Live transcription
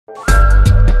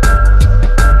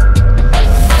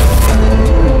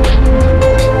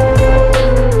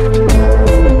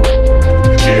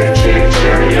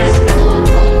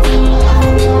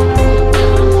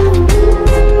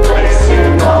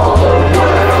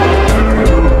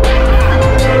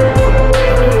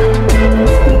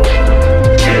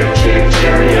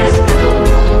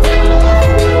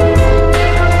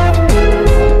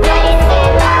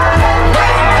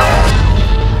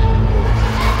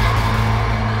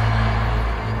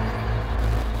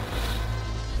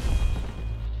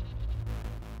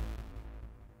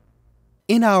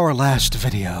In our last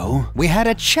video, we had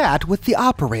a chat with the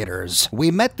operators.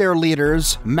 We met their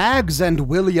leaders, Mags and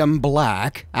William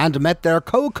Black, and met their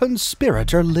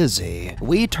co-conspirator, Lizzie.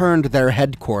 We turned their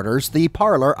headquarters, the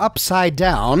parlor, upside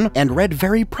down and read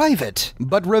very private,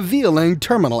 but revealing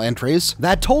terminal entries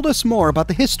that told us more about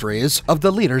the histories of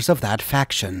the leaders of that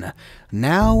faction.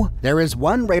 Now, there is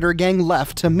one raider gang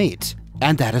left to meet,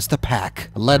 and that is the Pack,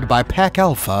 led by Pack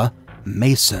Alpha,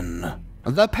 Mason.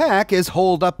 The Pack is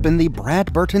holed up in the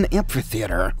Bradburton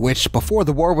Amphitheater, which before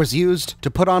the war was used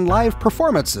to put on live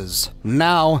performances.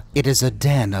 Now, it is a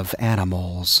den of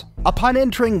animals. Upon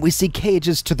entering, we see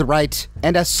cages to the right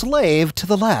and a slave to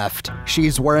the left.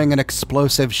 She's wearing an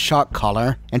explosive shock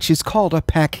collar, and she's called a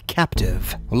Pack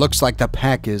captive. Looks like the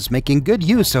Pack is making good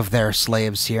use of their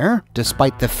slaves here.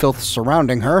 Despite the filth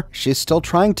surrounding her, she's still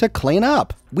trying to clean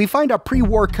up. We find a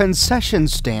pre-war concession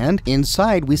stand.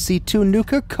 Inside, we see two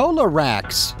Nuka-Cola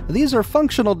racks. These are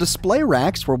functional display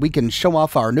racks where we can show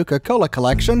off our Nuka-Cola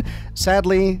collection.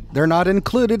 Sadly, they're not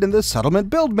included in the settlement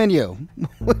build menu,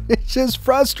 which is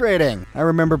frustrating. I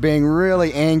remember being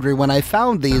really angry when I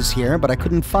found these here, but I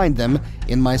couldn't find them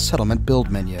in my settlement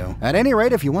build menu. At any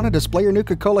rate, if you want to display your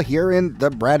Nuka-Cola here in the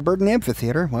Bradburton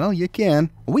Amphitheater, well, you can.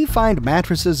 We find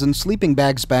mattresses and sleeping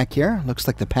bags back here. Looks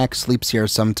like the Pack sleeps here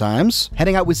sometimes.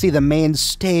 Heading out, we see the main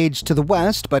stage to the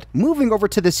west, but moving over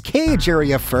to this cage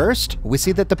area first, we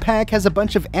see that the Pack has a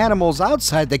bunch of animals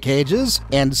outside the cages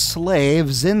and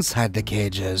slaves inside the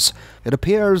cages. It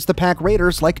appears the Pack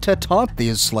raiders like to taunt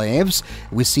these slaves.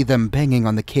 We see them banging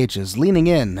on the cages, leaning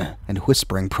in, and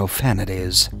whispering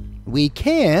profanities. We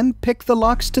can pick the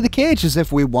locks to the cages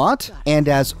if we want, and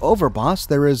as Overboss,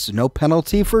 there is no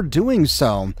penalty for doing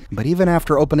so. But even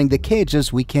after opening the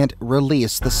cages, we can't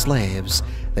release the slaves.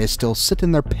 They still sit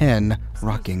in their pen,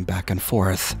 rocking back and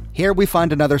forth. Here we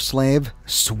find another slave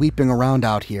sweeping around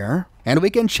out here, and we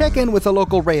can check in with a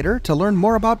local raider to learn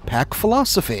more about Pack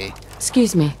philosophy.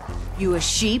 Excuse me. You a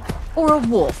sheep or a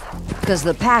wolf? Because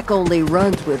the Pack only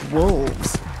runs with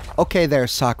wolves. Okay there,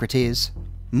 Socrates.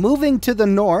 Moving to the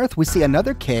north, we see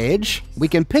another cage. We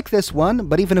can pick this one,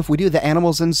 but even if we do, the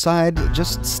animals inside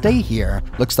just stay here.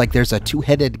 Looks like there's a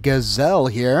two-headed gazelle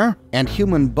here, and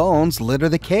human bones litter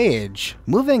the cage.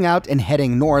 Moving out and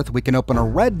heading north, we can open a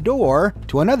red door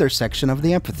to another section of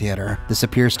the amphitheater. This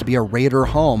appears to be a raider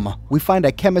home. We find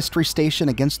a chemistry station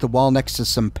against the wall next to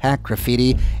some Pack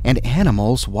graffiti and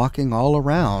animals walking all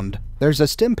around. There's a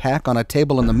stim pack on a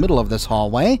table in the middle of this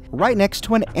hallway, right next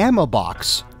to an ammo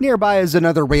box. Nearby is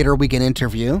another raider we can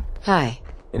interview. Hi.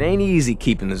 It ain't easy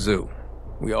keeping the zoo.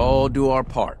 We all do our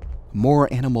part.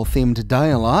 More animal-themed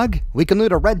dialogue. We can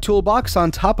loot a red toolbox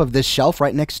on top of this shelf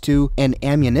right next to an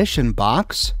ammunition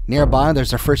box. Nearby,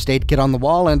 there's a first aid kit on the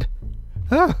wall and...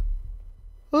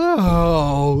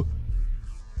 Oh...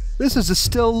 This is a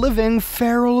still living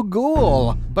feral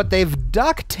ghoul, but they've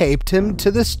duct taped him to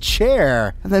this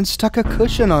chair and then stuck a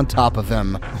cushion on top of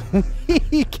him.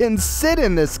 He can sit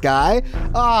in this guy.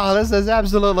 Oh, this is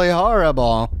absolutely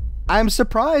horrible. I'm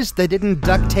surprised they didn't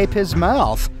duct tape his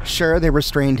mouth. Sure, they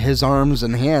restrained his arms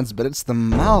and hands, but it's the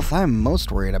mouth I'm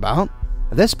most worried about.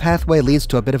 This pathway leads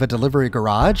to a bit of a delivery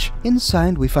garage.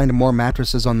 Inside, we find more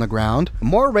mattresses on the ground,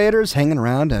 more raiders hanging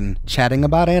around and chatting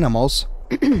about animals.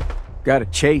 Gotta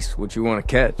chase what you want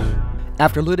to catch.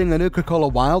 After looting a Nuka-Cola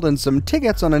Wild and some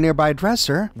tickets on a nearby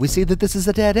dresser, we see that this is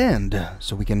a dead end,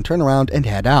 so we can turn around and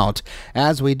head out.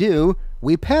 As we do,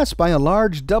 we pass by a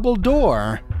large double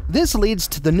door. This leads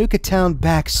to the Nuka Town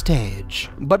backstage.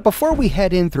 But before we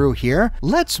head in through here,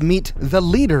 let's meet the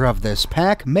leader of this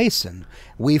Pack, Mason.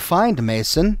 We find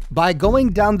Mason by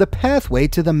going down the pathway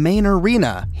to the main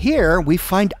arena. Here, we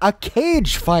find a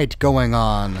cage fight going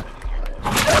on.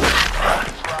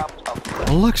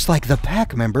 Looks like the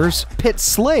Pack members pit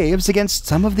slaves against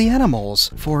some of the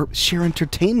animals, for sheer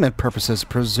entertainment purposes,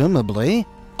 presumably.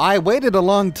 I waited a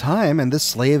long time, and this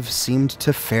slave seemed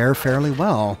to fare fairly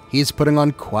well. He's putting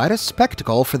on quite a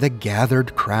spectacle for the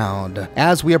gathered crowd.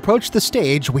 As we approach the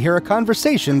stage, we hear a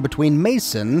conversation between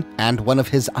Mason and one of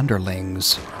his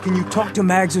underlings. Can you talk to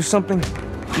Mags or something?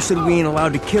 You said we ain't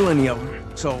allowed to kill any of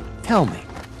them, so... Tell me,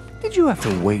 did you have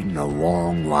to wait in a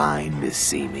long line to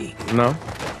see me? No.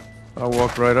 I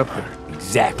walked right up there.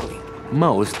 Exactly.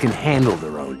 Most can handle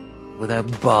their own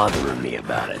without bothering me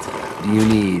about it. Do you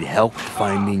need help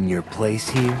finding your place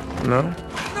here? No.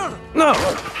 No,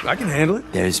 I can handle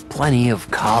it. There's plenty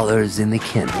of collars in the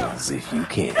kennels if you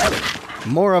can.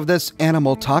 More of this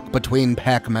animal talk between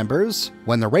Pack members.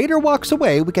 When the raider walks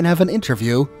away, we can have an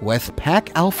interview with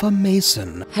Pack Alpha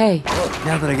Mason. Hey.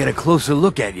 Now that I get a closer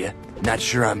look at you, Not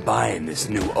sure I'm buying this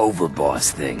new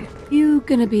overboss thing. You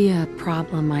gonna be a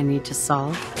problem I need to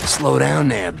solve? Slow down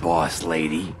there, boss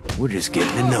lady. We're just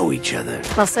getting to know each other.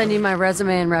 I'll send you my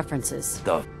resume and references.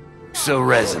 The so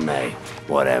resume.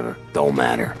 Whatever. Don't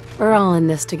matter. We're all in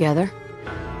this together.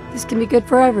 This can be good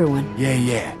for everyone.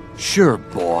 Yeah. Sure,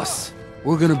 boss.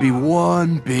 We're gonna be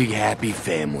one big happy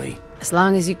family. As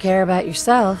long as you care about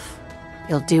yourself,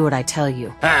 you'll do what I tell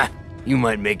you. Ha! You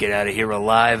might make it out of here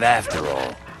alive after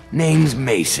all. Name's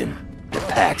Mason. The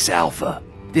Pack's Alpha.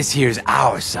 This here's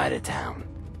our side of town.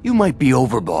 You might be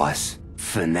overboss,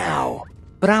 for now.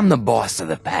 But I'm the boss of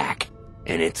the Pack,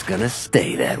 and it's gonna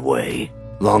stay that way.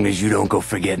 Long as you don't go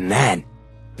forgetting that,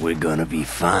 we're gonna be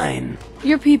fine.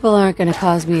 Your people aren't gonna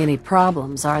cause me any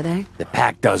problems, are they? The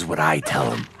Pack does what I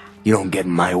tell them. You don't get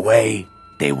in my way,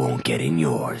 they won't get in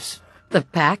yours. The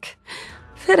Pack?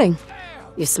 Fitting.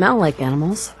 You smell like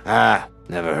animals. Ah,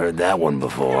 never heard that one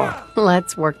before.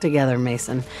 Let's work together,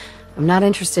 Mason. I'm not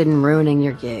interested in ruining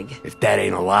your gig. If that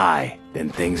ain't a lie, then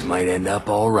things might end up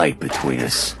all right between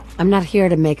us. I'm not here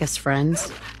to make us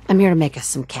friends. I'm here to make us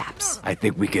some caps. I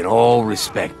think we can all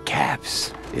respect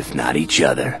Caps, if not each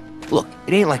other. Look,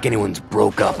 it ain't like anyone's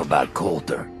broke up about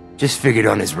Coulter. Just figured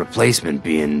on his replacement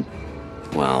being,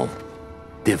 well,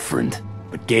 different.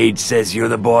 But Gage says you're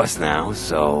the boss now,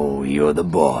 so you're the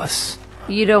boss.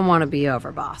 You don't want to be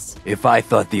overboss. If I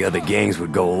thought the other gangs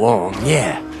would go along,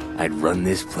 yeah, I'd run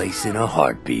this place in a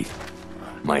heartbeat.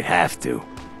 Might have to,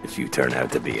 if you turn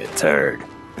out to be a turd.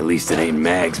 At least it ain't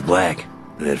Mags Black,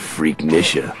 that freak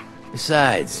Nisha.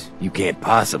 Besides, you can't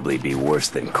possibly be worse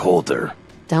than Coulter.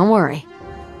 Don't worry.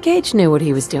 Gage knew what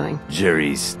he was doing.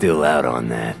 Jury's still out on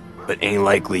that. But ain't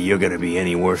likely you're gonna be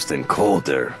any worse than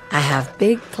Coulter. I have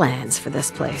big plans for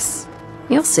this place.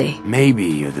 You'll see. Maybe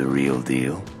you're the real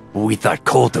deal. But we thought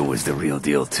Coulter was the real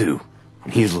deal too.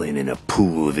 And he's laying in a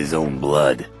pool of his own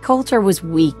blood. Coulter was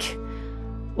weak.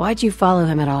 Why'd you follow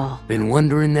him at all? Been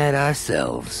wondering that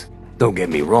ourselves. Don't get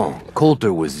me wrong,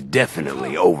 Coulter was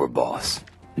definitely overboss.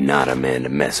 Not a man to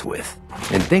mess with.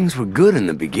 And things were good in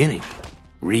the beginning.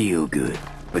 Real good.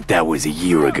 But that was a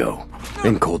year ago.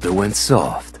 Then Coulter went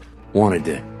soft. Wanted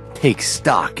to take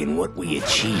stock in what we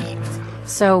achieved.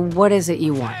 So what is it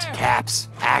you want? Caps,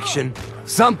 action,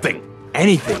 something.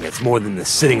 Anything that's more than the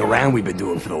sitting around we've been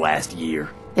doing for the last year.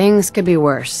 Things could be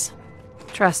worse.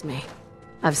 Trust me.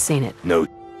 I've seen it. No,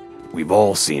 we've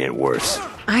all seen it worse.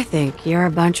 I think you're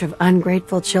a bunch of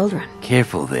ungrateful children.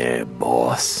 Careful there,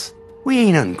 boss. We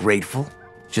ain't ungrateful,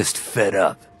 just fed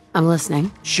up. I'm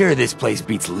listening. Sure, this place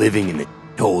beats living in the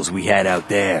holes we had out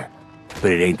there.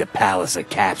 But it ain't the palace of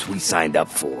Caps we signed up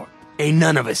for. Ain't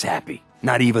none of us happy,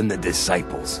 not even the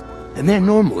disciples. And they're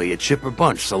normally a chipper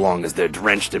bunch so long as they're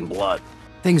drenched in blood.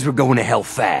 Things were going to hell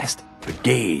fast, but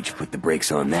Gage put the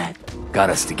brakes on that, got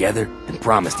us together, and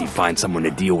promised he'd find someone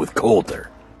to deal with Coulter.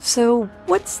 So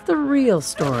what's the real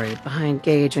story behind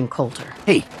Gage and Coulter?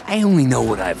 Hey, I only know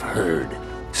what I've heard.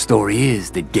 Story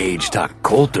is that Gage talked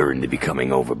Coulter into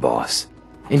becoming overboss.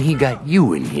 And he got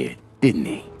you in here, didn't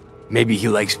he? Maybe he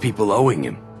likes people owing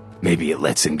him. Maybe it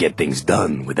lets him get things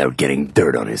done without getting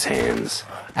dirt on his hands.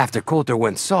 After Coulter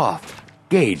went soft,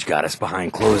 Gage got us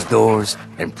behind closed doors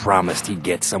and promised he'd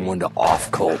get someone to off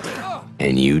Coulter.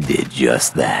 And you did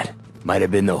just that. Might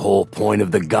have been the whole point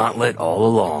of the gauntlet all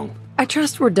along. I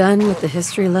trust we're done with the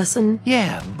history lesson.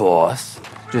 Yeah, boss.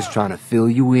 Just trying to fill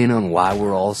you in on why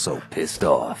we're all so pissed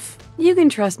off. You can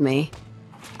trust me.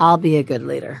 I'll be a good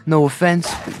leader. No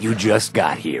offense, but you just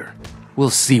got here. We'll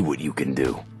see what you can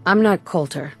do. I'm not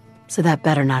Coulter, so that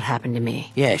better not happen to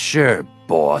me. Yeah, sure,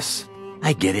 boss.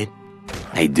 I get it.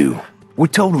 I do. We're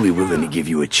totally willing to give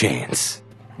you a chance.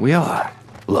 We are.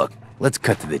 Look, let's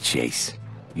cut to the chase.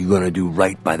 You gonna do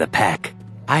right by the Pack?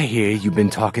 I hear you've been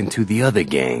talking to the other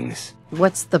gangs.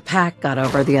 What's the Pack got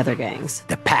over the other gangs?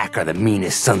 The Pack are the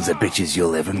meanest sons of bitches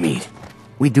you'll ever meet.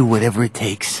 We do whatever it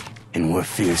takes, and we're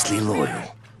fiercely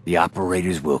loyal. The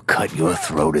operators will cut your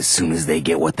throat as soon as they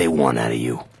get what they want out of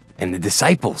you. And the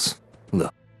disciples,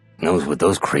 look, knows what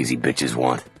those crazy bitches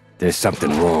want. There's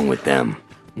something wrong with them.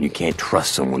 And you can't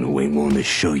trust someone who ain't willing to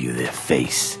show you their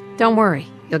face. Don't worry,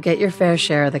 you'll get your fair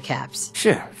share of the caps.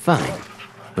 Sure, fine.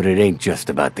 But it ain't just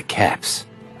about the caps.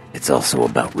 It's also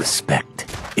about respect.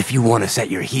 If you want us at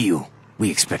your heel,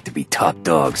 we expect to be top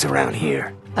dogs around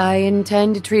here. I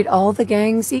intend to treat all the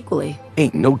gangs equally.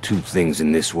 Ain't no two things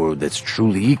in this world that's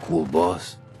truly equal,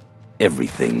 boss.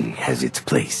 Everything has its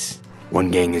place.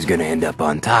 One gang is gonna end up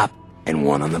on top, and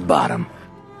one on the bottom.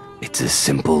 It's a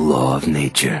simple law of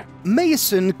nature.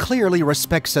 Mason clearly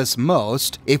respects us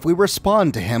most if we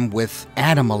respond to him with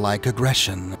animal-like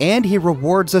aggression, and he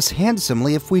rewards us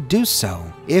handsomely if we do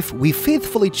so. If we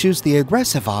faithfully choose the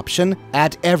aggressive option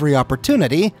at every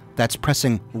opportunity, that's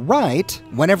pressing right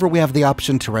whenever we have the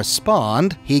option to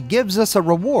respond, he gives us a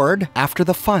reward after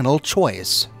the final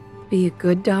choice. Be a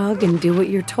good dog and do what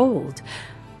you're told,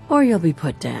 or you'll be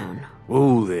put down.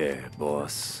 Whoa there,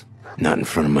 boss. Not in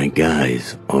front of my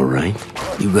guys, all right?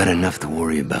 You got enough to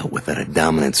worry about without a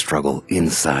dominant struggle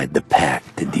inside the pack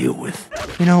to deal with.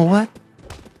 You know what?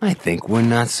 I think we're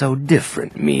not so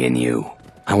different, me and you.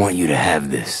 I want you to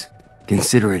have this.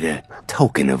 Consider it a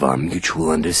token of our mutual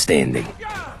understanding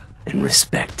and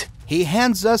respect. He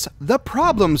hands us the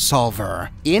Problem Solver.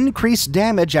 Increased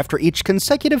damage after each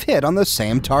consecutive hit on the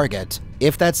same target.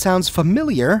 If that sounds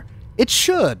familiar, it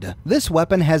should. This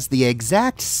weapon has the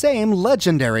exact same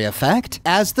legendary effect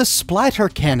as the Splatter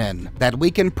Cannon that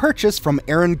we can purchase from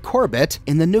Aaron Corbett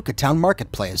in the Nuka Town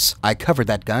Marketplace. I covered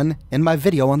that gun in my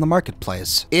video on the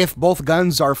Marketplace. If both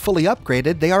guns are fully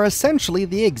upgraded, they are essentially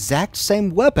the exact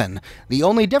same weapon. The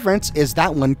only difference is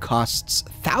that one costs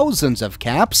thousands of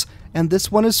caps, and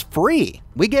this one is free.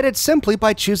 We get it simply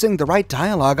by choosing the right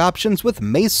dialogue options with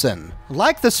Mason.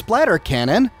 Like the Splatter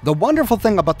Cannon, the wonderful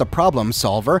thing about the Problem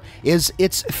Solver is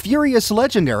its Furious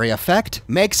Legendary effect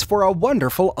makes for a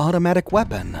wonderful automatic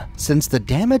weapon. Since the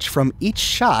damage from each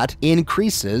shot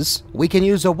increases, we can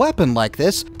use a weapon like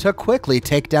this to quickly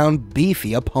take down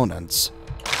beefy opponents.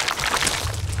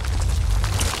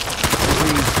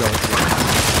 Please don't.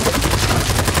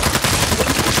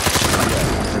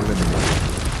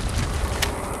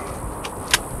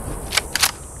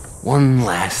 One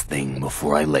last thing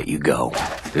before I let you go.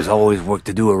 There's always work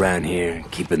to do around here,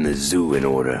 keeping the zoo in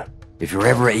order. If you're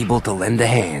ever able to lend a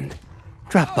hand,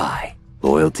 drop by.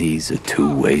 Loyalty's a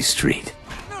two-way street.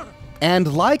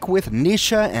 And like with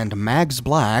Nisha and Mags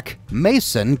Black,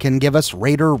 Mason can give us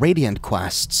Raider Radiant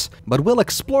quests, but we'll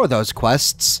explore those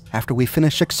quests after we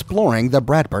finish exploring the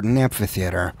Bradburton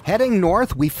Amphitheater. Heading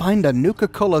north, we find a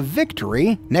Nuka-Cola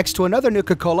Victory next to another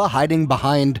Nuka-Cola hiding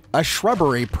behind a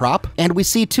shrubbery prop, and we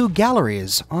see two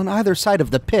galleries on either side of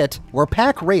the pit where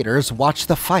pack raiders watch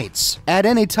the fights. At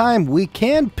any time, we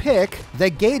can pick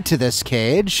the gate to this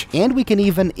cage, and we can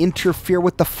even interfere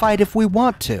with the fight if we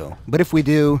want to. But if we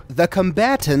do, the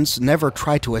combatants never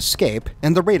try to escape,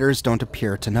 and the raiders don't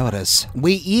appear to notice.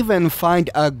 We even find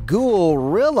a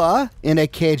Ghoul-rilla in a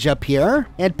cage up here,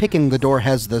 and picking the door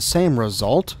has the same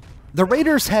result. The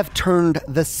raiders have turned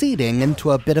the seating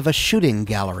into a bit of a shooting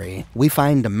gallery. We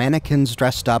find mannequins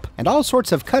dressed up, and all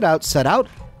sorts of cutouts set out.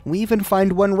 We even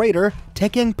find one raider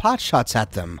taking pot shots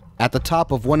at them. At the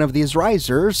top of one of these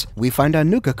risers, we find a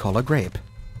Nuka-Cola grape.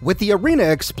 With the arena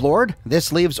explored,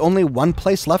 this leaves only one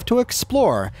place left to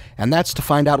explore, and that's to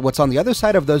find out what's on the other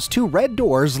side of those two red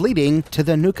doors leading to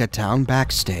the Nuka Town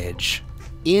backstage.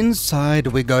 Inside,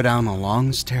 we go down a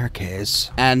long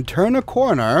staircase and turn a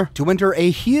corner to enter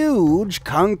a huge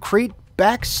concrete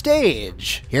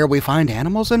backstage. Here we find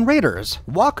animals and raiders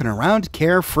walking around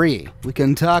carefree. We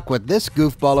can talk with this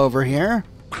goofball over here.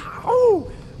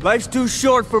 Oh, life's too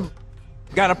short for...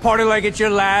 Gotta party like it's your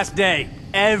last day.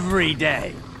 Every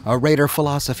day. A raider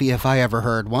philosophy if I ever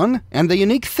heard one. And the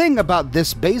unique thing about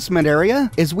this basement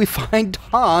area is we find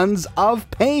tons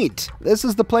of paint. This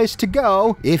is the place to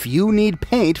go if you need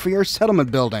paint for your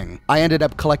settlement building. I ended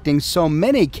up collecting so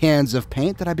many cans of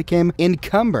paint that I became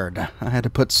encumbered. I had to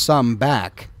put some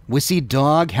back. We see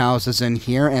dog houses in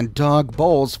here and dog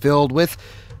bowls filled with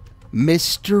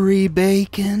mystery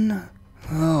bacon.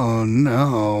 Oh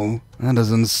no, that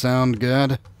doesn't sound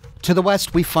good. To the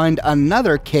west, we find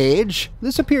another cage.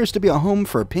 This appears to be a home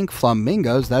for pink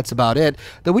flamingos, that's about it.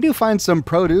 Though we do find some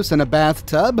produce in a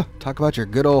bathtub. Talk about your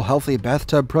good old healthy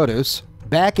bathtub produce.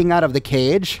 Backing out of the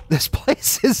cage, this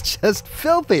place is just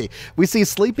filthy. We see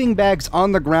sleeping bags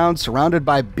on the ground surrounded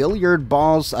by billiard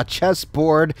balls, a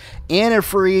chessboard,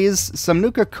 antifreeze, some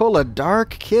Nuka-Cola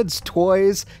Dark kids'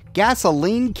 toys,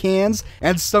 gasoline cans,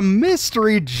 and some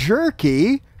mystery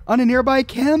jerky on a nearby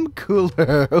chem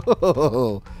cooler.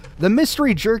 The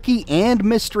mystery jerky and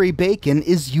mystery bacon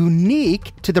is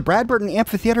unique to the Bradburton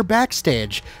Amphitheater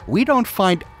backstage. We don't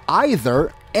find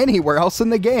either anywhere else in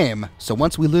the game. So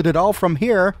once we loot it all from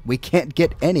here, we can't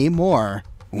get any more.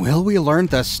 Will we learn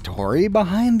the story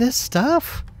behind this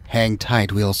stuff? Hang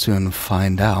tight, we'll soon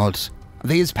find out.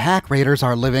 These pack raiders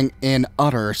are living in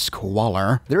utter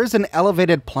squalor. There is an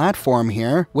elevated platform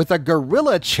here with a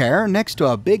gorilla chair next to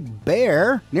a big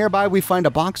bear. Nearby we find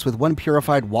a box with one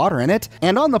purified water in it,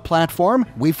 and on the platform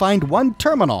we find one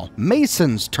terminal,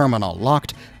 Mason's terminal,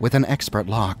 locked with an expert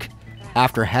lock.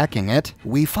 After hacking it,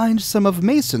 we find some of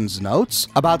Mason's notes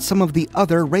about some of the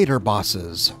other raider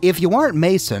bosses. If you aren't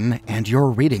Mason and you're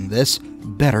reading this,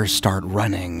 better start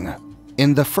running.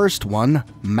 In the first one,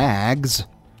 Mags,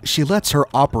 she lets her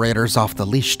operators off the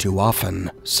leash too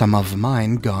often. Some of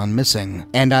mine gone missing,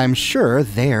 and I'm sure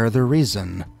they're the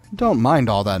reason. Don't mind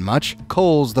all that much.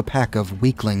 Cole's the pack of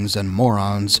weaklings and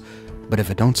morons. But if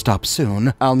it don't stop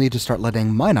soon, I'll need to start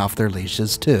letting mine off their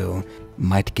leashes too.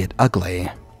 Might get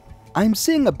ugly. I'm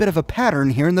seeing a bit of a pattern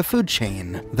here in the food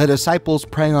chain. The disciples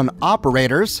prey on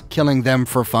operators, killing them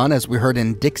for fun as we heard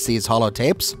in Dixie's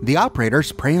holotapes. The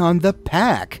operators prey on the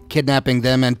pack, kidnapping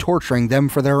them and torturing them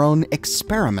for their own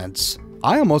experiments.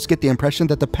 I almost get the impression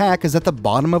that the pack is at the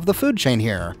bottom of the food chain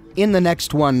here. In the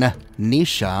next one,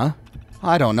 Nisha,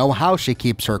 I don't know how she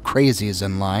keeps her crazies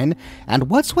in line. And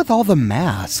what's with all the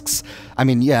masks? I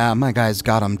mean, yeah, my guys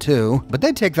got them too, but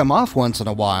they take them off once in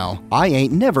a while. I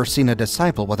ain't never seen a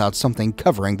disciple without something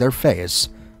covering their face.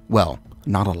 Well,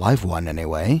 not a live one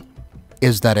anyway.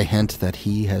 Is that a hint that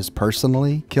he has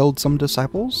personally killed some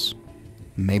disciples?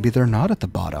 Maybe they're not at the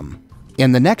bottom.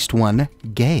 In the next one,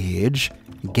 Gage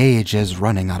is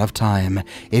running out of time.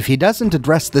 If he doesn't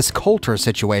address this Coulter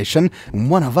situation,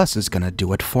 one of us is gonna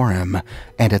do it for him.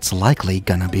 And it's likely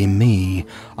gonna be me.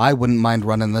 I wouldn't mind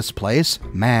running this place.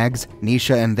 Mags,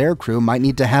 Nisha, and their crew might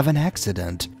need to have an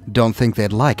accident. Don't think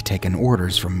they'd like taking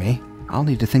orders from me. I'll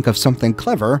need to think of something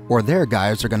clever, or their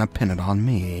guys are gonna pin it on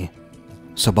me.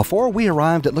 So before we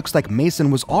arrived, it looks like Mason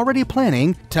was already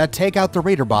planning to take out the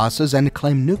raider bosses and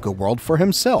claim Nuka World for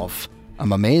himself.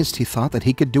 I'm amazed he thought that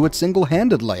he could do it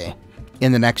single-handedly.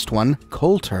 In the next one,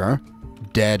 Coulter,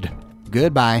 dead.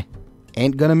 Goodbye.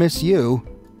 Ain't gonna miss you.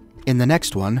 In the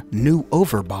next one, new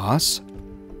overboss.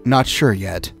 Not sure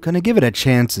yet. Gonna give it a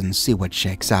chance and see what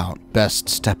shakes out. Best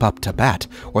step up to bat,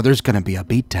 or there's gonna be a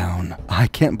beatdown. I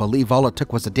can't believe all it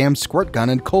took was a damn squirt gun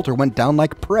and Coulter went down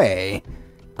like prey.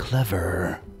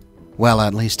 Clever. Well,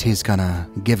 at least he's gonna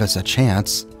give us a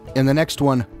chance. In the next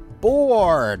one,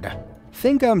 bored.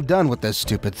 Think I'm done with this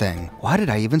stupid thing. Why did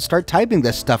I even start typing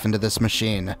this stuff into this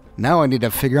machine? Now I need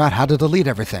to figure out how to delete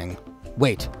everything.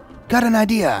 Wait, got an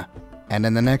idea. And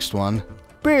in the next one,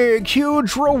 big,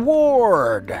 huge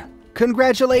reward.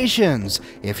 Congratulations!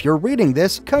 If you're reading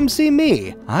this, come see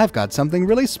me. I've got something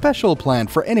really special planned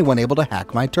for anyone able to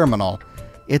hack my terminal.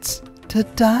 It's to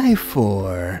die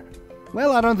for.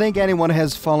 Well, I don't think anyone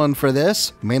has fallen for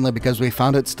this, mainly because we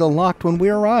found it still locked when we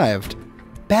arrived.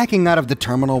 Backing out of the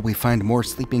terminal, we find more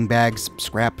sleeping bags,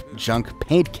 scrap, junk,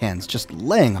 paint cans just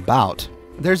laying about.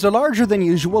 There's a larger than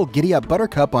usual giddy-up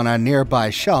buttercup on a nearby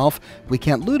shelf. We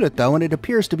can't loot it though, and it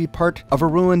appears to be part of a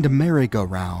ruined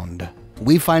merry-go-round.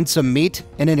 We find some meat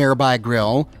in a nearby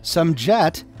grill, some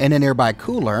jet in a nearby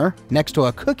cooler, next to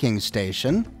a cooking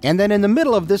station, and then in the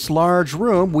middle of this large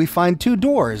room, we find two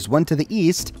doors, one to the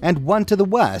east and one to the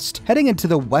west. Heading into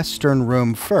the western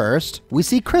room first, we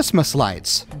see Christmas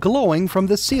lights glowing from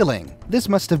the ceiling. This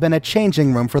must have been a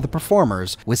changing room for the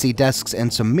performers. We see desks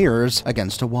and some mirrors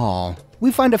against a wall.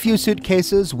 We find a few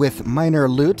suitcases with minor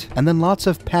loot, and then lots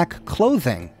of pack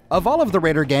clothing. Of all of the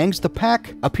raider gangs, the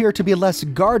pack appear to be less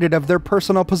guarded of their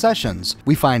personal possessions.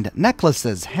 We find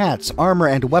necklaces, hats, armor,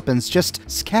 and weapons just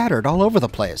scattered all over the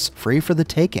place, free for the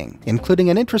taking, including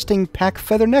an interesting pack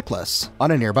feather necklace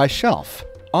on a nearby shelf.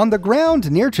 On the ground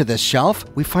near to this shelf,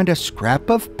 we find a scrap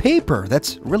of paper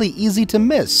that's really easy to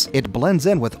miss. It blends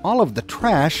in with all of the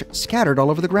trash scattered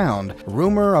all over the ground.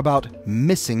 Rumor about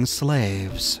missing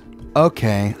slaves.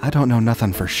 Okay, I don't know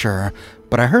nothing for sure,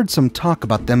 but I heard some talk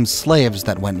about them slaves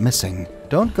that went missing.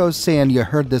 Don't go saying you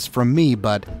heard this from me,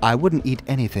 but I wouldn't eat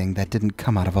anything that didn't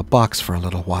come out of a box for a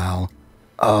little while.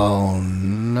 Oh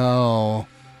no.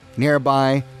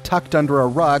 Nearby, tucked under a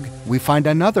rug, we find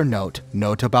another note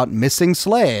about missing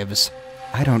slaves.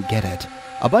 I don't get it.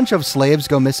 A bunch of slaves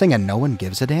go missing and no one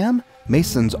gives a damn?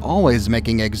 Mason's always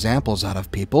making examples out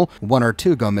of people. 1 or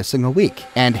 2 go missing a week.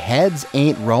 And heads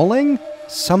ain't rolling?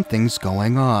 Something's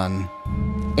going on.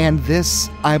 And this,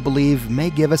 I believe, may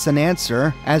give us an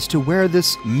answer as to where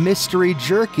this mystery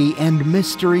jerky and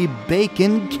mystery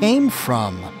bacon came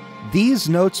from. These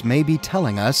notes may be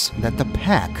telling us that the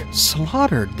pack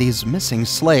slaughtered these missing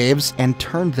slaves and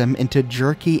turned them into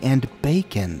jerky and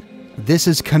bacon. This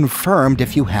is confirmed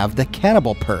if you have the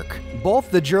cannibal perk.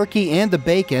 Both the jerky and the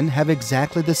bacon have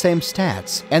exactly the same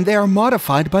stats, and they are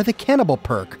modified by the cannibal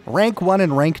perk. Rank 1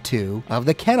 and rank 2 of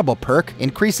the cannibal perk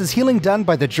increases healing done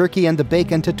by the jerky and the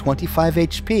bacon to 25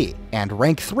 HP, and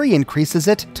rank 3 increases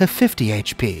it to 50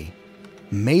 HP.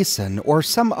 Mason, or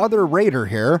some other raider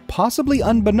here, possibly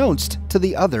unbeknownst to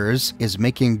the others, is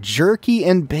making jerky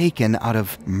and bacon out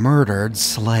of murdered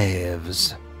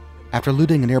slaves. After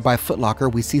looting a nearby Foot Locker,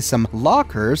 we see some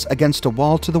lockers against a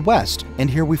wall to the west, and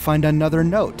here we find another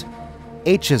note.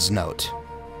 H's note.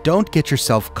 Don't get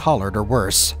yourself collared or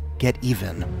worse. Get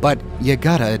even. But you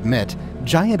gotta admit,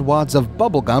 giant wads of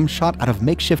bubblegum shot out of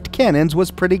makeshift cannons was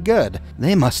pretty good.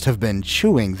 They must have been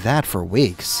chewing that for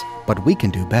weeks. But we can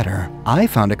do better. I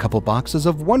found a couple boxes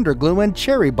of Wonder Glue and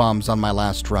cherry bombs on my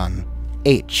last run.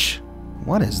 H.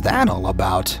 What is that all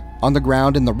about? On the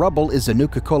ground in the rubble is a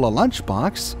Nuka-Cola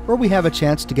lunchbox, where we have a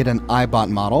chance to get an iBot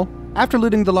model. After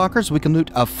looting the lockers, we can loot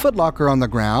a Foot Locker on the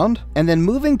ground, and then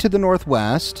moving to the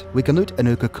northwest, we can loot a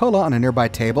Nuka-Cola on a nearby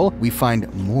table. We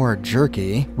find more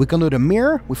jerky. We can loot a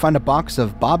mirror, we find a box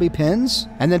of bobby pins,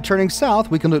 and then turning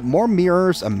south, we can loot more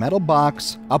mirrors, a metal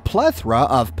box, a plethora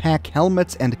of pack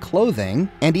helmets and clothing,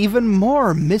 and even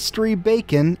more mystery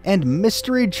bacon and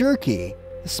mystery jerky.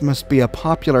 This must be a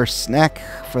popular snack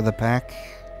for the pack.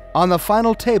 On the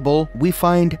final table, we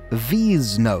find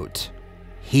V's note.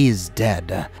 He's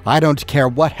dead. I don't care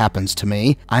what happens to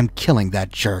me, I'm killing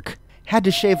that jerk. Had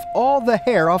to shave all the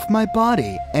hair off my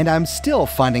body, and I'm still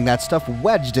finding that stuff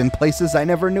wedged in places I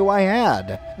never knew I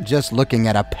had. Just looking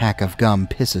at a pack of gum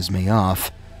pisses me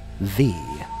off. V.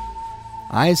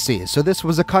 I see, so this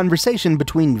was a conversation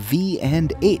between V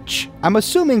and H. I'm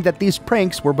assuming that these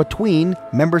pranks were between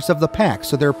members of the pack,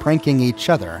 so they're pranking each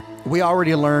other. We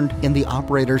already learned in the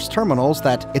operator's terminals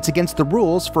that it's against the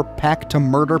rules for pack to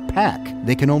murder pack.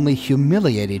 They can only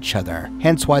humiliate each other.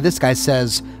 Hence why this guy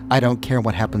says, I don't care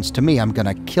what happens to me, I'm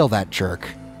gonna kill that jerk.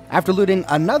 After looting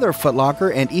another Foot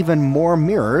Locker and even more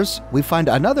mirrors, we find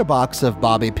another box of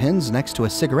bobby pins next to a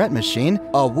cigarette machine,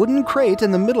 a wooden crate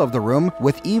in the middle of the room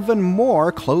with even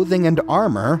more clothing and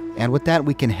armor, and with that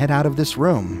we can head out of this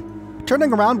room.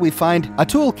 Turning around, we find a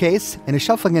tool case and a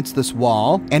shelf against this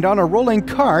wall, and on a rolling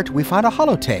cart, we find a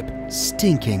holotape.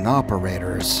 Stinking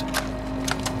operators.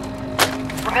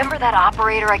 Remember that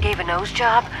operator I gave a nose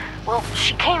job? Well,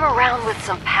 she came around with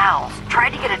some pals,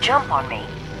 tried to get a jump on me.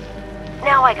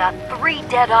 Now I got 3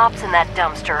 dead ops in that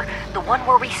dumpster, the one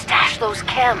where we stashed those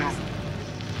chems.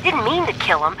 Didn't mean to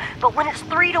kill them, but when it's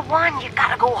 3 to 1, you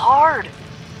gotta go hard.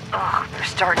 Ugh, they're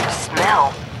starting to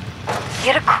smell.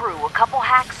 Get a crew, a couple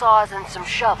hacksaws, and some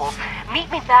shovels.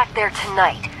 Meet me back there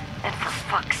tonight. And for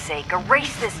fuck's sake,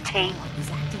 erase this tape.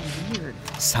 He's acting weird.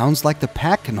 Sounds like the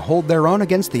pack can hold their own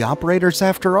against the operators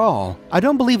after all. I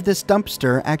don't believe this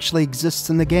dumpster actually exists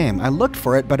in the game. I looked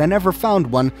for it, but I never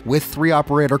found one with 3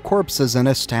 operator corpses and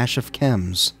a stash of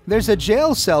chems. There's a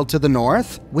jail cell to the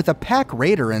north with a pack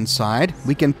raider inside.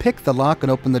 We can pick the lock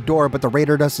and open the door, but the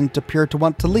raider doesn't appear to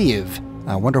want to leave.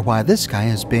 I wonder why this guy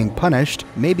is being punished.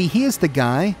 Maybe he is the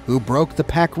guy who broke the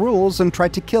pack rules and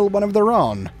tried to kill one of their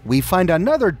own. We find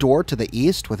another door to the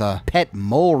east with a pet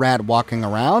mole rat walking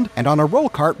around, and on a roll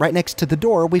cart right next to the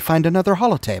door we find another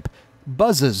holotape.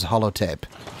 Buzz's holotape.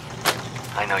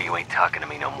 I know you ain't talking to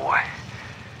me no more,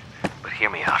 but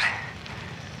hear me out.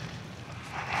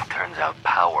 Turns out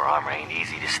power armor ain't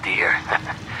easy to steer.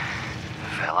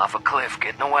 Fell off a cliff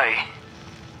getting away.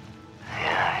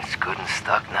 Yeah, it's good and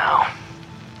stuck now.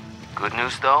 Good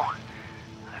news, though.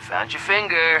 I found your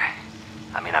finger.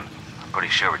 I mean, I'm pretty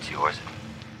sure it's yours.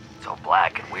 It's all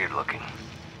black and weird looking.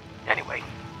 Anyway,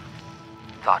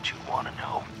 thought you'd want to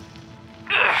know.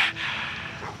 Ugh.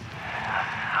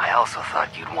 I also thought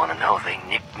you'd want to know they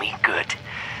nicked me good.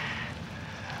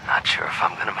 Not sure if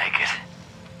I'm gonna make it.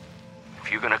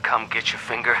 If you're gonna come get your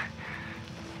finger,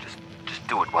 just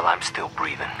do it while I'm still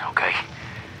breathing, okay?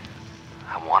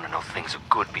 I want to know things are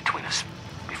good between us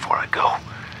before I go.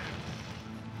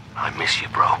 I miss you,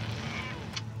 bro.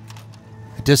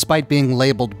 Despite being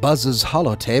labeled Buzz's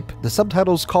holotape, the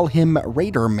subtitles call him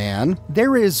Raider Man.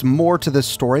 There is more to this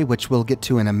story, which we'll get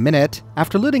to in a minute.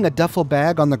 After looting a duffel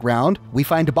bag on the ground, we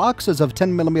find boxes of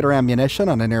 10mm ammunition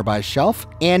on a nearby shelf,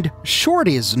 and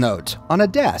Shorty's note on a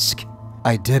desk.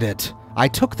 I did it. I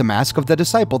took the mask of the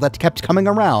disciple that kept coming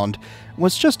around. It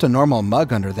was just a normal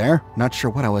mug under there. Not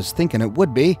sure what I was thinking it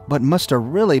would be, but must have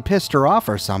really pissed her off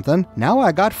or something. Now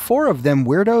I got 4 of them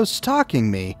weirdos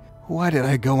stalking me. Why did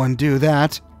I go and do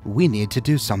that? We need to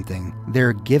do something.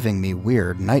 They're giving me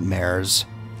weird nightmares.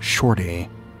 Shorty.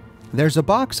 There's a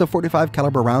box of 45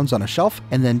 caliber rounds on a shelf,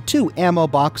 and then 2 ammo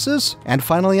boxes, and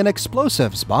finally an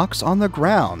explosives box on the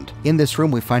ground. In this room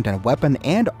we find a weapon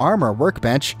and armor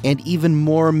workbench, and even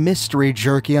more mystery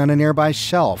jerky on a nearby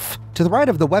shelf. To the right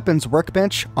of the weapons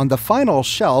workbench, on the final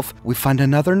shelf, we find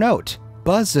another note.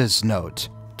 Buzz's note.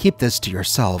 Keep this to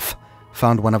yourself.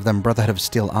 Found one of them Brotherhood of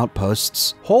Steel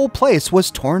outposts. Whole place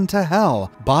was torn to hell.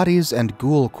 Bodies and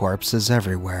ghoul corpses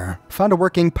everywhere. Found a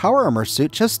working power armor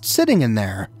suit just sitting in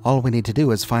there. All we need to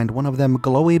do is find one of them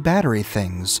glowy battery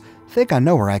things. Think I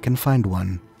know where I can find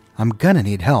one. I'm gonna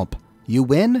need help. You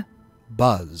win?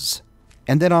 Buzz.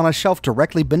 And then on a shelf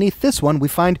directly beneath this one, we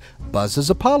find Buzz's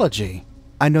apology.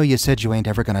 I know you said you ain't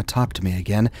ever gonna talk to me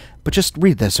again, but just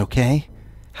read this, okay?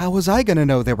 How was I gonna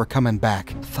know they were coming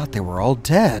back? Thought they were all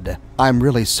dead. I'm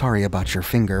really sorry about your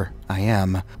finger. I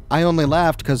am. I only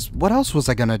laughed because what else was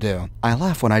I gonna do? I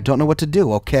laugh when I don't know what to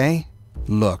do, okay?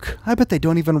 Look, I bet they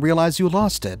don't even realize you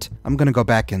lost it. I'm gonna go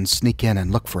back and sneak in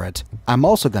and look for it. I'm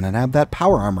also gonna nab that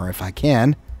power armor if I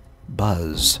can.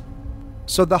 Buzz.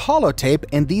 So the holotape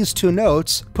and these two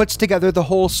notes puts together the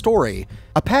whole story.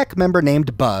 A pack member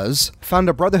named Buzz found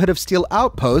a Brotherhood of Steel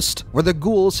outpost where the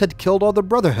ghouls had killed all the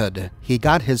Brotherhood. He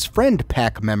got his friend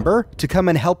pack member to come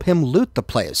and help him loot the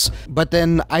place, but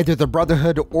then either the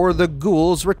Brotherhood or the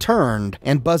ghouls returned,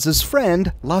 and Buzz's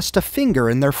friend lost a finger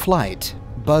in their flight.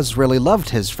 Buzz really loved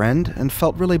his friend and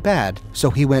felt really bad, so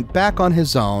he went back on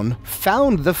his own,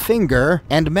 found the finger,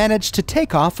 and managed to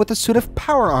take off with a suit of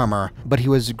power armor, but he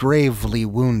was gravely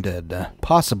wounded,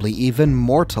 possibly even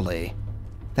mortally.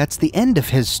 That's the end of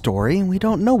his story. We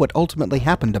don't know what ultimately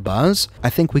happened to Buzz. I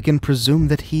think we can presume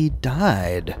that he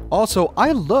died. Also,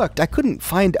 I looked. I couldn't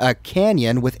find a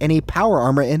canyon with any power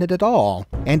armor in it at all.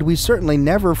 And we certainly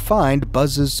never find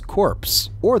Buzz's corpse,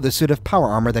 or the suit of power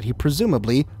armor that he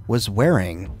presumably was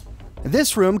wearing.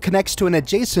 This room connects to an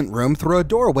adjacent room through a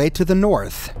doorway to the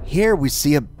north. Here we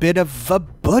see a bit of a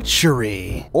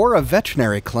butchery, or a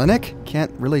veterinary clinic.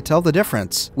 Can't really tell the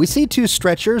difference. We see two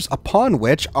stretchers upon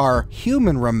which are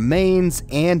human remains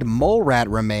and mole rat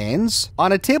remains.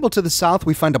 On a table to the south,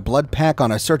 we find a blood pack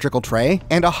on a surgical tray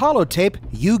and a holotape,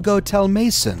 "You go tell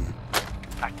Mason."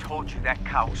 I told you that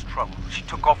cow was trouble. She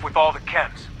took off with all the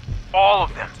chems. All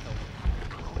of them.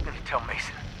 I'm gonna tell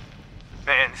Mason.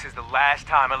 Man, this is the last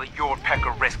time I let your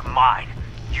pecker risk mine.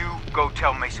 You go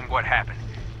tell Mason what happened.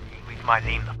 You leave my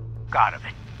name the f*** out of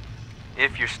it.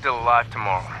 If you're still alive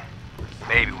tomorrow,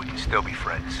 maybe we can still be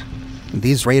friends.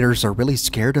 These raiders are really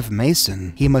scared of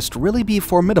Mason. He must really be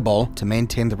formidable to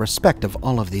maintain the respect of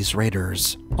all of these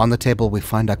raiders. On the table, we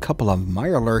find a couple of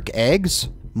Mirelurk eggs.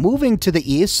 Moving to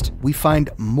the east, we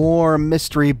find more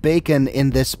mystery bacon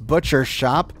in this butcher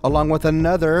shop, along with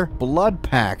another blood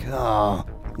pack. Oh.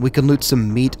 We can loot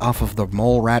some meat off of the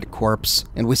mole rat corpse,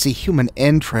 and we see human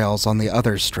entrails on the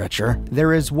other stretcher.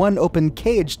 There is one open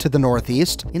cage to the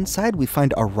northeast. Inside we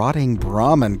find a rotting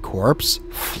Brahmin corpse,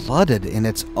 flooded in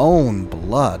its own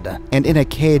blood. And in a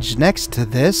cage next to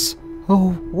this,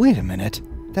 oh, wait a minute.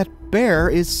 That bear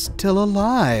is still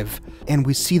alive. And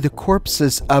we see the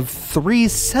corpses of 3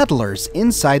 settlers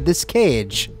inside this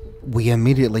cage. We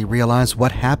immediately realize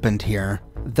what happened here.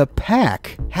 The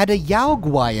pack had a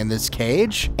Yaogwai in this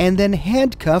cage, and then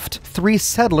handcuffed 3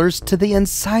 settlers to the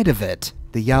inside of it.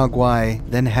 The Yaogwai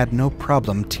then had no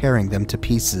problem tearing them to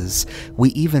pieces. We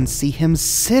even see him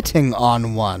sitting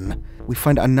on one. We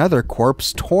find another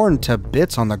corpse torn to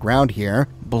bits on the ground here,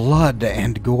 blood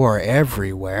and gore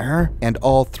everywhere, and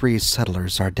all 3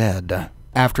 settlers are dead.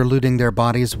 After looting their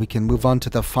bodies, we can move on to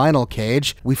the final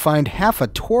cage. We find half a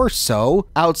torso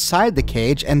outside the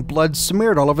cage and blood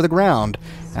smeared all over the ground.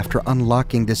 After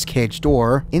unlocking this cage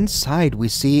door, inside we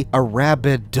see a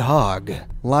rabid dog.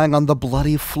 Lying on the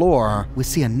bloody floor, we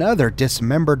see another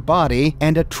dismembered body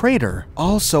and a traitor,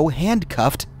 also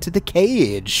handcuffed to the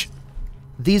cage.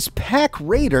 These pack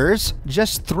raiders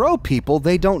just throw people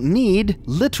they don't need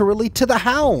literally to the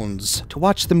hounds to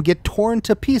watch them get torn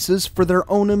to pieces for their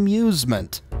own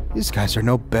amusement. These guys are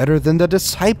no better than the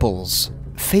disciples.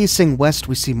 Facing west,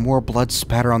 we see more blood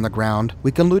spatter on the ground.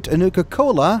 We can loot a Nuka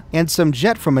Cola and some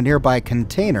jet from a nearby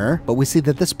container, but we see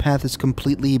that this path is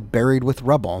completely buried with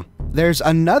rubble. There's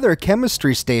another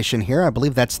chemistry station here. I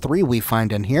believe that's 3 we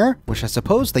find in here, which I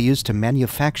suppose they use to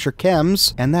manufacture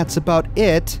chems, and that's about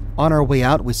it. On our way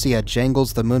out, we see a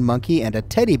Jangles the Moon Monkey and a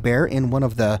teddy bear in one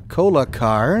of the cola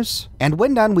cars. And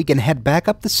when done, we can head back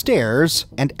up the stairs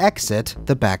and exit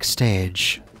the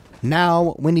backstage.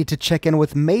 Now, we need to check in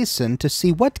with Mason to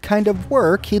see what kind of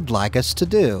work he'd like us to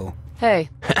do. Hey.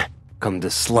 Come to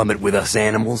slum it with us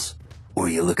animals? Or are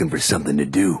you looking for something to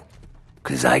do?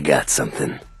 'Cause I got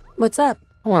something. What's up?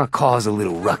 I want to cause a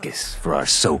little ruckus for our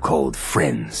so-called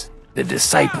friends, the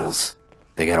disciples.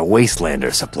 They got a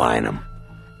wastelander supplying them.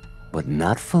 But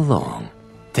not for long.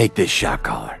 Take this shot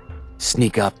collar.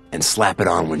 Sneak up and slap it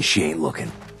on when she ain't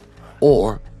looking.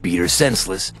 Or beat her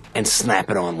senseless and snap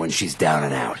it on when she's down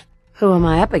and out. Who am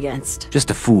I up against?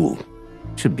 Just a fool.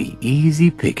 Should be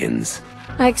easy pickings.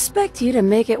 I expect you to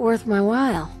make it worth my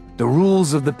while. The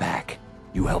rules of the pack.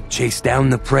 You help chase down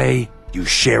the prey, you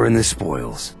share in the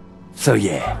spoils. So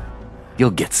yeah, you'll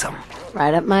get some.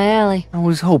 Right up my alley. I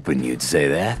was hoping you'd say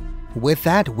that. With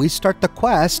that, we start the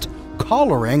quest,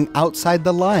 hollering outside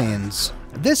the lines.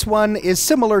 This one is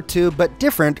similar to, but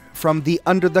different from the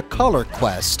Under the Collar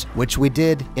quest, which we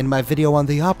did in my video on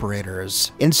the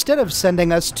operators. Instead of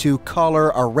sending us to collar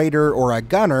a raider or a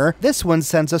gunner, this one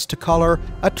sends us to collar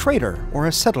a trader or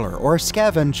a settler or a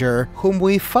scavenger whom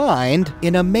we find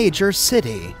in a major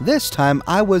city. This time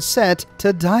I was sent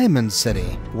to Diamond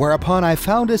City, whereupon I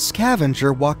found a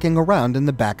scavenger walking around in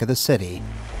the back of the city.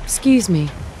 Excuse me.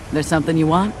 There's something you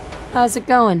want? How's it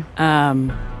going?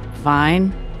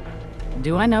 Fine.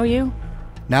 Do I know you?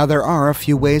 Now there are a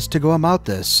few ways to go about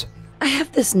this. I have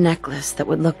this necklace that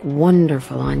would look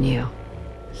wonderful on you.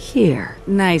 Here.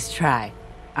 Nice try.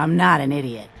 I'm not an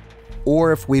idiot.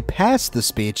 Or if we pass the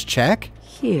speech check,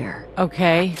 Here.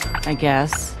 Okay, I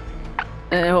guess.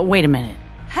 Wait a minute.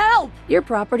 Help! You're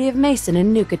property of Mason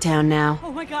in Nuka Town now.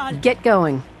 Oh my god. Get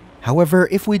going. however,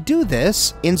 if we do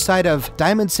this inside of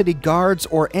Diamond City guards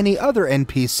or any other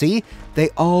NPC, they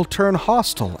all turn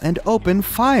hostile and open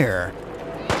fire.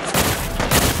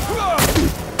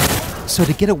 So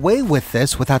to get away with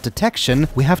this without detection,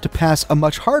 we have to pass a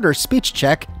much harder speech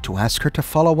check to ask her to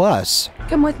follow us.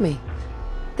 Come with me.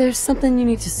 There's something you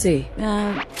need to see.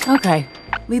 Okay.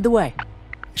 Lead the way.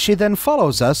 She then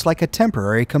follows us like a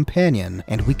temporary companion,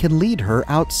 and we can lead her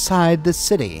outside the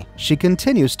city. She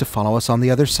continues to follow us on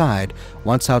the other side.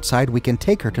 Once outside, we can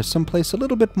take her to someplace a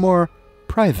little bit more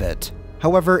private.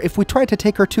 However, if we try to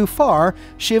take her too far,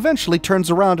 she eventually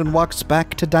turns around and walks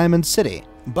back to Diamond City.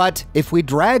 But if we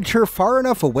dragged her far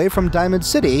enough away from Diamond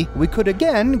City, we could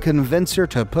again convince her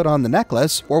to put on the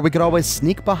necklace, or we could always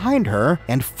sneak behind her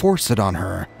and force it on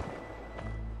her.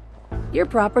 You're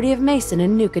property of Mason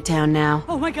in Nuka Town now.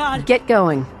 Oh my god! Get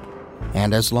going.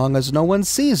 And as long as no one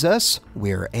sees us,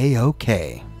 we're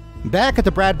A-OK. Back at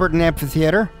the Bradburton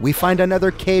Amphitheater, we find another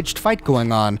caged fight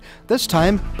going on, this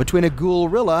time between a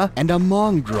ghoul-rilla and a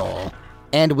mongrel.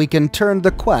 And we can turn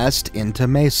the quest into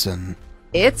Mason.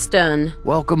 It's done.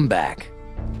 Welcome back.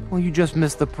 Well, you just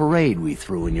missed the parade we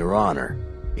threw in your honor.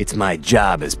 It's my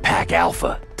job as Pack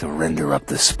Alpha to render up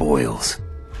the spoils.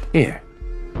 Here,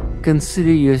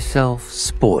 consider yourself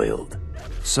spoiled.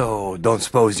 So, don't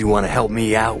suppose you want to help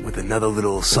me out with another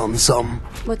little something?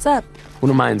 What's up? One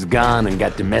of mine's gone and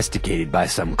got domesticated by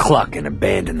some cluck and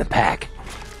abandoned the pack.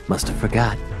 Must have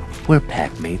forgot. We're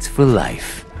packmates for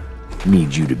life.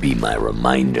 Need you to be my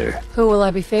reminder. Who will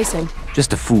I be facing?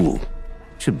 Just a fool.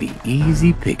 Should be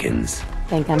easy pickings.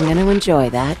 Think I'm gonna enjoy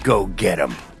that. Go get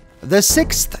 'em. The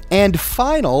sixth and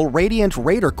final Radiant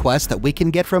Raider quest that we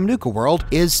can get from Nuka World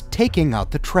is taking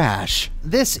out the trash.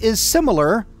 This is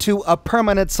similar to a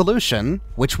permanent solution,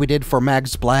 which we did for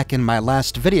Mags Black in my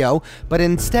last video, but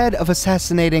instead of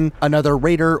assassinating another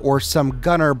raider or some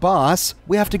gunner boss,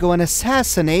 we have to go and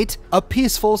assassinate a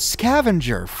peaceful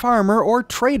scavenger, farmer, or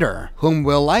trader, whom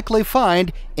we'll likely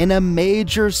find in a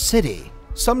major city.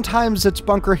 Sometimes it's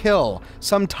Bunker Hill,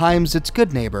 sometimes it's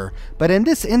Good Neighbor, but in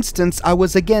this instance I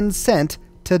was again sent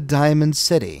to Diamond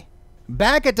City.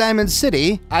 Back at Diamond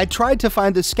City, I tried to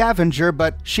find the scavenger,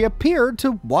 but she appeared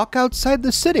to walk outside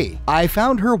the city. I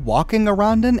found her walking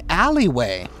around an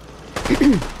alleyway.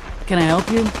 Can I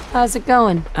help you? How's it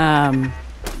going?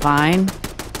 Fine.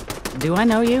 Do I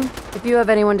know you? If you have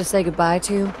anyone to say goodbye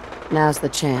to, now's the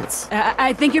chance.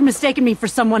 I think you're mistaking me for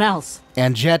someone else.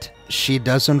 And yet, she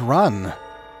doesn't run.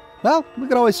 Well, we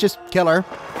could always just kill her.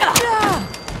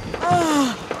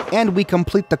 And we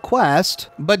complete the quest,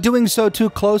 but doing so too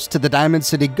close to the Diamond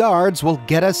City guards will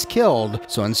get us killed.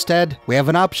 So instead, we have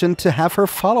an option to have her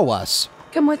follow us.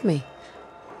 Come with me.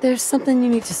 There's something you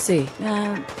need to see.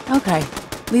 Okay.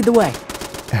 Lead the way.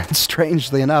 And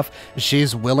strangely enough,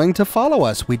 she's willing to follow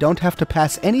us. We don't have to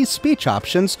pass any speech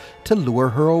options to lure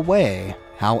her away.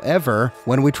 However,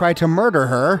 when we try to murder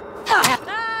her,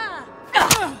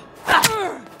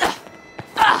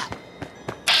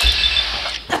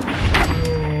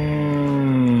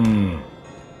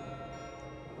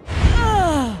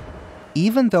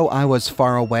 even though I was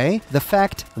far away, the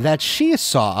fact that she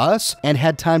saw us and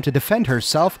had time to defend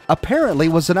herself apparently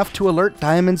was enough to alert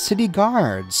Diamond City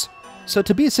guards. So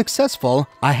to be successful,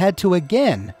 I had to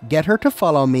again get her to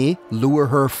follow me, lure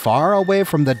her far away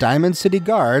from the Diamond City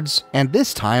guards, and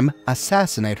this time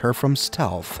assassinate her from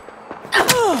stealth.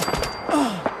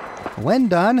 When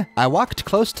done, I walked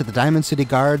close to the Diamond City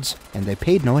guards, and they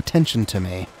paid no attention to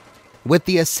me. With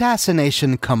the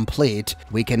assassination complete,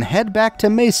 we can head back to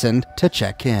Mason to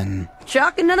check in.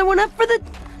 Chalk another one up for the...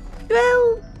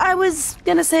 Well, I was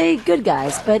gonna say good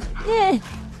guys, but you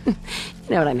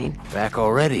know what I mean. Back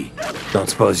already? Don't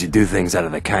suppose you do things out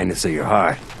of the kindness of your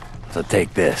heart. So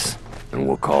take this, and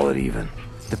we'll call it even.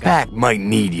 The pack might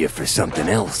need you for something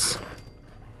else.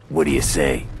 What do you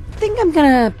say? Think I'm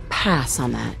gonna pass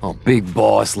on that. Oh, big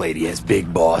boss lady has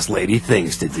big boss lady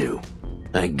things to do.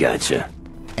 I gotcha.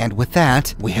 And with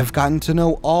that, we have gotten to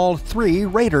know all 3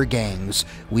 raider gangs.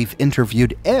 We've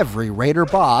interviewed every raider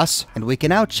boss, and we can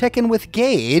now check in with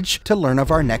Gage to learn of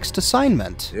our next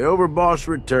assignment. The overboss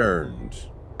returns.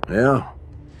 Well,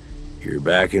 you're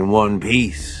back in one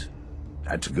piece.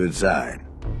 That's a good sign.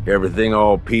 Everything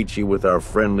all peachy with our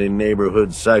friendly neighborhood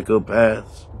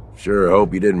psychopaths? Sure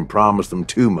hope you didn't promise them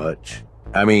too much.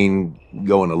 I mean,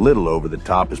 going a little over the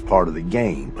top is part of the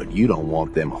game, but you don't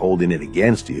want them holding it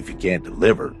against you if you can't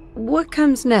deliver. What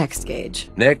comes next, Gage?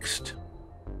 Next,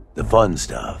 the fun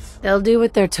stuff. They'll do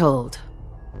what they're told.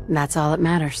 That's all that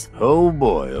matters. Oh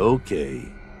boy, okay.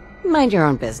 Mind your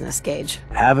own business, Gage.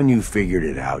 Haven't you figured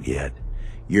it out yet?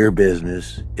 Your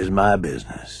business is my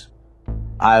business.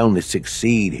 I only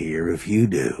succeed here if you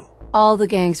do. All the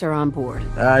gangs are on board.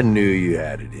 I knew you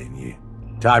had it in you.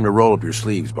 Time to roll up your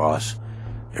sleeves, boss.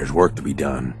 There's work to be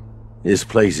done. This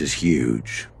place is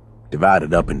huge,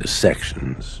 divided up into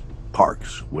sections,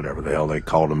 parks, whatever the hell they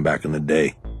called them back in the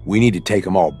day. We need to take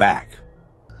them all back,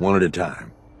 one at a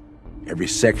time. Every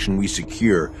section we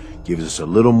secure gives us a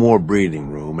little more breathing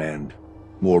room and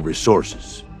more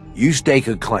resources. You stake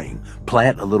a claim,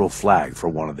 plant a little flag for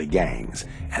one of the gangs,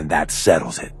 and that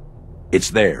settles it. It's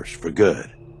theirs for good.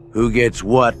 Who gets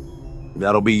what,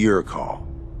 that'll be your call.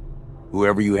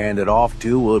 Whoever you hand it off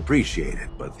to will appreciate it,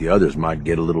 but the others might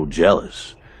get a little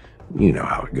jealous. You know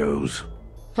how it goes.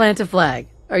 Plant a flag.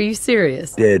 Are you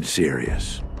serious? Dead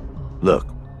serious. Look,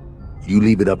 you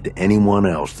leave it up to anyone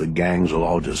else, the gangs will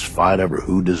all just fight over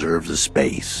who deserves the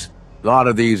space. A lot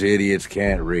of these idiots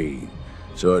can't read,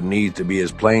 so it needs to be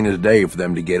as plain as day for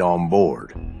them to get on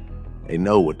board. They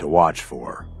know what to watch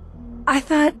for. I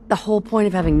thought the whole point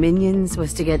of having minions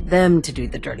was to get them to do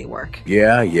the dirty work.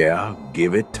 Yeah,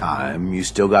 give it time. You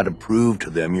still got to prove to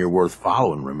them you're worth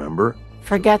following, remember?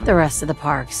 Forget the rest of the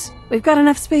parks. We've got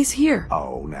enough space here.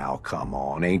 Oh, now come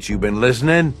on, ain't you been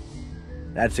listening?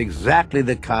 That's exactly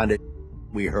the kind of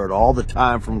we heard all the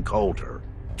time from Coulter.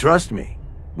 Trust me,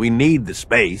 we need the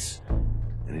space,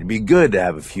 and it'd be good to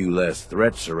have a few less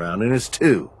threats surrounding us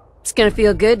too. It's gonna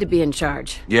feel good to be in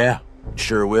charge. Yeah,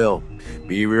 sure will.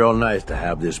 Be real nice to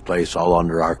have this place all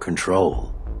under our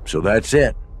control. So that's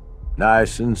it.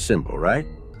 Nice and simple, right?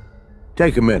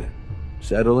 Take a minute.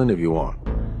 Settle in if you want.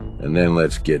 And then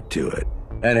let's get to it.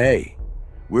 And hey,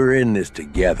 we're in this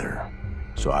together,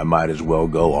 so I might as well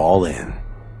go all in.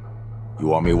 You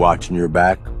want me watching your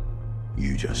back?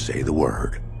 You just say the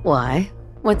word. Why?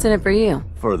 What's in it for you?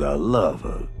 For the love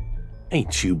of...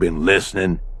 Ain't you been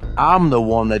listening? I'm the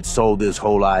one that sold this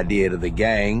whole idea to the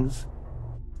gangs.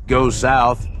 Go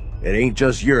south, it ain't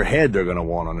just your head they're gonna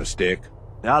want on a stick.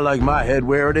 I like my head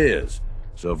where it is,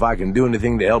 so if I can do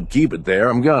anything to help keep it there,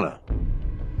 I'm gonna.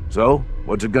 So,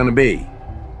 what's it gonna be?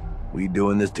 We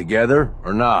doing this together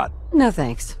or not? No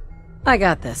thanks. I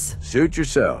got this. Suit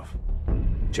yourself.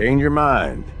 Change your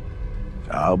mind.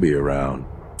 I'll be around.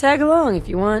 Tag along if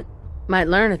you want. Might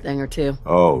learn a thing or two.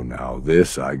 Oh, now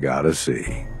this I gotta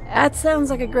see. That sounds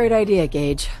like a great idea,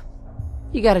 Gage.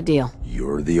 You got a deal.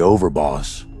 You're the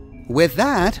overboss. With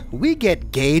that, we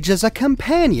get Gage as a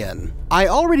companion. I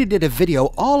already did a video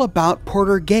all about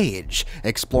Porter Gage,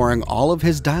 exploring all of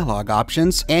his dialogue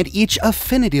options and each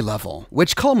affinity level,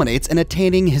 which culminates in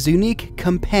attaining his unique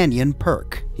companion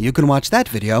perk. You can watch that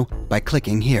video by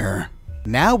clicking here.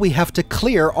 Now we have to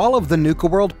clear all of the Nuka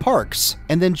World parks,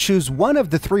 and then choose one of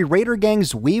the 3 raider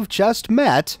gangs we've just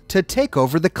met to take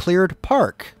over the cleared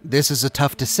park. This is a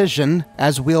tough decision,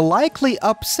 as we'll likely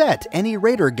upset any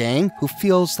raider gang who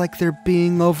feels like they're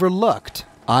being overlooked.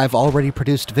 I've already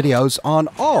produced videos on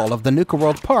all of the Nuka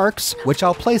World parks, which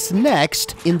I'll place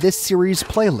next in this series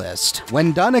playlist.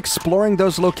 When done exploring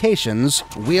those locations,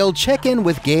 we'll check in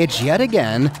with Gage yet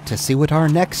again to see what our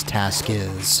next task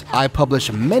is. I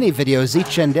publish many videos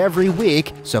each and every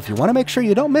week, so if you want to make sure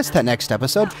you don't miss that next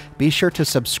episode, be sure to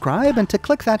subscribe and to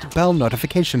click that bell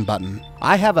notification button.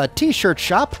 I have a t-shirt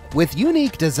shop with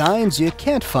unique designs you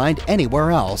can't find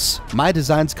anywhere else. My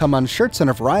designs come on shirts in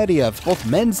a variety of both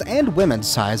men's and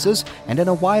women's sizes and in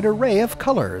a wide array of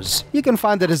colors. You can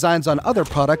find the designs on other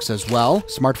products as well,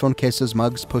 smartphone cases,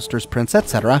 mugs, posters, prints,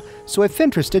 etc. So if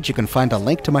interested, you can find a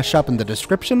link to my shop in the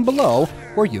description below,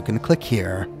 or you can click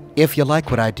here. If you like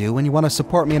what I do and you want to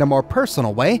support me in a more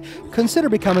personal way, consider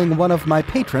becoming one of my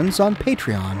patrons on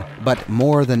Patreon. But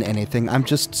more than anything, I'm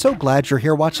just so glad you're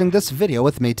here watching this video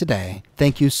with me today.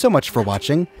 Thank you so much for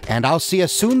watching, and I'll see you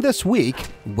soon this week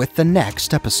with the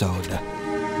next episode.